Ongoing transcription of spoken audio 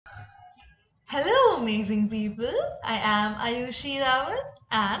Hello, amazing people. I am Ayushi Rawat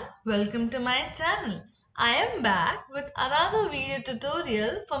and welcome to my channel. I am back with another video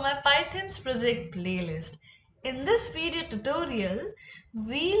tutorial for my Python's project playlist. In this video tutorial,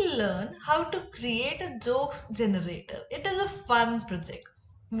 we'll learn how to create a jokes generator. It is a fun project.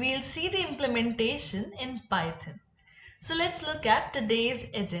 We'll see the implementation in Python. So let's look at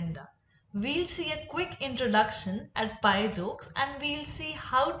today's agenda. We'll see a quick introduction at Pyjokes and we'll see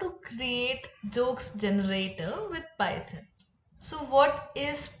how to create jokes generator with Python. So what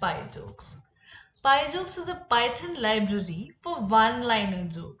is Pyjokes? Pyjokes is a Python library for one-liner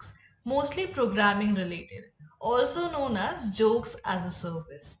jokes, mostly programming related, also known as jokes as a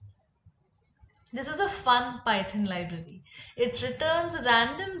service. This is a fun Python library. It returns a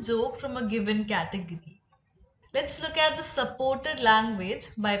random joke from a given category. Let's look at the supported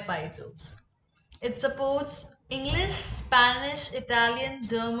language by Pyjokes. It supports English, Spanish, Italian,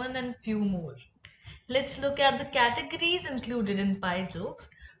 German, and few more. Let's look at the categories included in Pyjokes.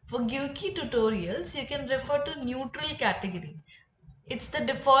 For Geeky tutorials, you can refer to neutral category. It's the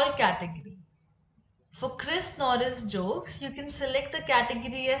default category. For Chris Norris jokes, you can select the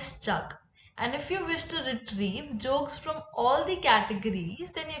category as Chuck. And if you wish to retrieve jokes from all the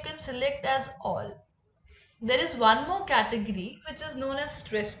categories, then you can select as all. There is one more category which is known as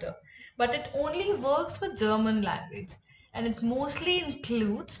Twister, but it only works for German language and it mostly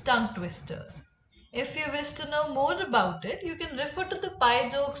includes tongue twisters. If you wish to know more about it, you can refer to the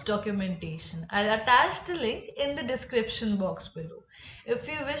PyJokes documentation. I'll attach the link in the description box below. If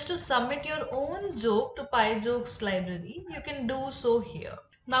you wish to submit your own joke to PyJokes library, you can do so here.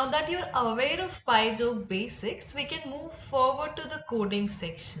 Now that you're aware of PyJoke basics, we can move forward to the coding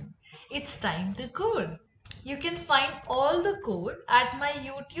section. It's time to code. You can find all the code at my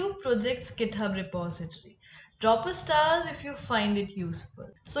YouTube project's GitHub repository. Drop a star if you find it useful.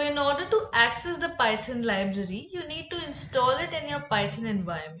 So in order to access the Python library, you need to install it in your Python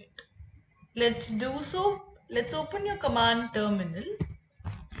environment. Let's do so. Let's open your command terminal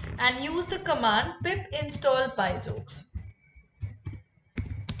and use the command pip install pyjokes.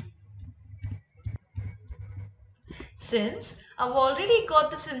 Since I've already got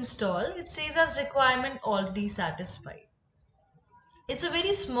this installed, it says as requirement already satisfied. It's a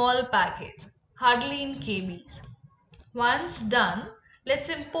very small package, hardly in KBs. Once done, let's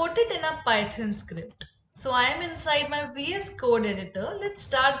import it in a Python script. So I am inside my VS Code editor. Let's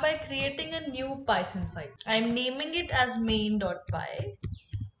start by creating a new Python file. I'm naming it as main.py.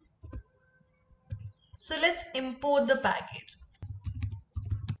 So let's import the package.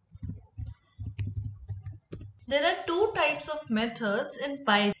 There are two types of methods in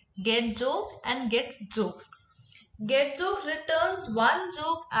Python, getJoke and getJokes. GetJoke returns one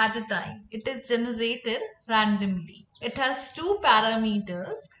joke at a time. It is generated randomly. It has two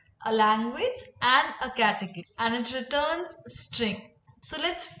parameters, a language and a category, and it returns string. So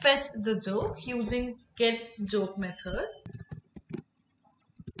let's fetch the joke using getJoke method.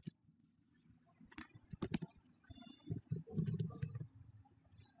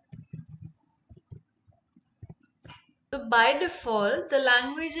 So by default, the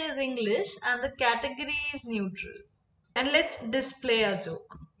language is English and the category is neutral. And let's display a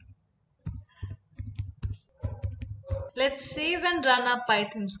joke. Let's save and run our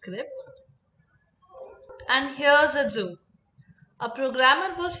Python script. And here's a joke. A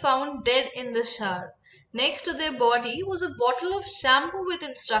programmer was found dead in the shower. Next to their body was a bottle of shampoo with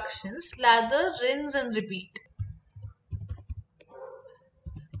instructions, lather, rinse and repeat.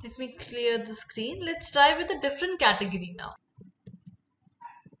 Let me clear the screen. Let's try with a different category now.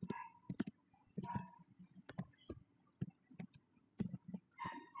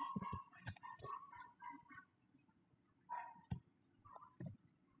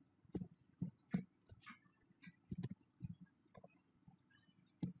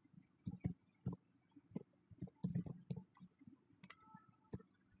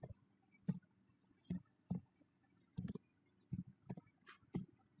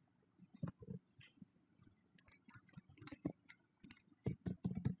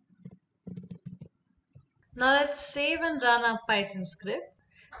 Now let's save and run our Python script.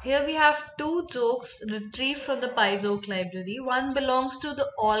 Here we have two jokes retrieved from the Pyjoke library. One belongs to the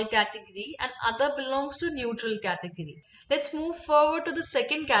all category and other belongs to neutral category. Let's move forward to the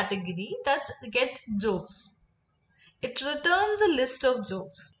second category, that's get jokes. It returns a list of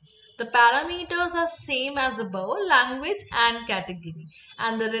jokes. The parameters are same as above, language and category,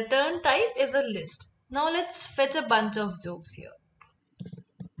 and the return type is a list. Now let's fetch a bunch of jokes here.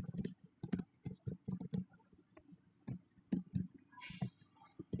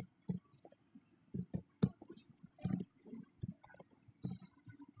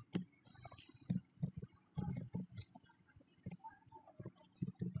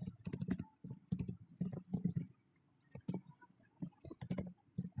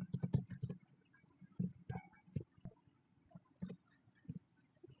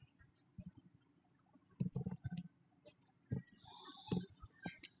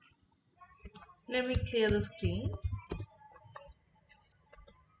 Let me clear the screen.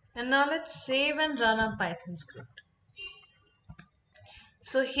 And now let's save and run our Python script.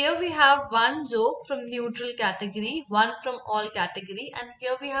 So here we have one joke from neutral category, one from all category, and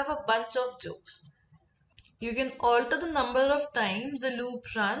here we have a bunch of jokes. You can alter the number of times the loop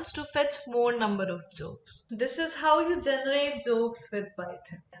runs to fetch more number of jokes. This is how you generate jokes with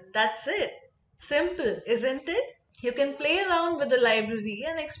Python. And that's it. Simple, isn't it? You can play around with the library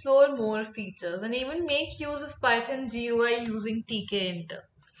and explore more features and even make use of Python GUI using tkinter.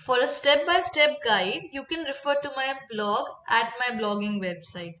 For a step-by-step guide, you can refer to my blog at my blogging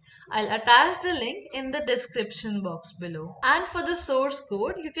website. I'll attach the link in the description box below. And for the source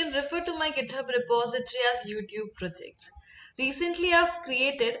code, you can refer to my GitHub repository as YouTube projects. Recently, I've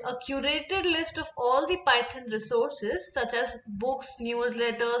created a curated list of all the Python resources such as books,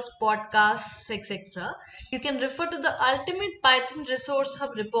 newsletters, podcasts, etc. You can refer to the Ultimate Python Resource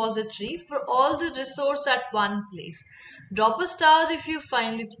Hub repository for all the resources at one place. Drop a star if you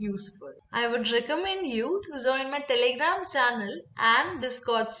find it useful. I would recommend you to join my Telegram channel and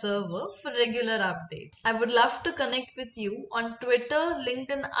Discord server for regular updates. I would love to connect with you on Twitter,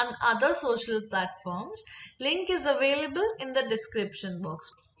 LinkedIn, and other social platforms. Link is available in the description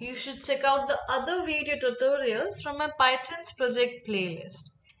box. You should check out the other video tutorials from my Python's project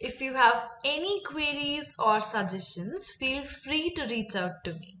playlist. If you have any queries or suggestions, feel free to reach out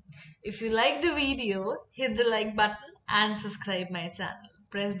to me. If you like the video, hit the like button and subscribe my channel.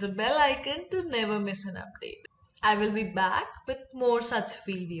 Press the bell icon to never miss an update. I will be back with more such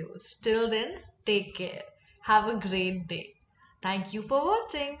videos. Till then, take care. Have a great day. Thank you for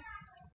watching.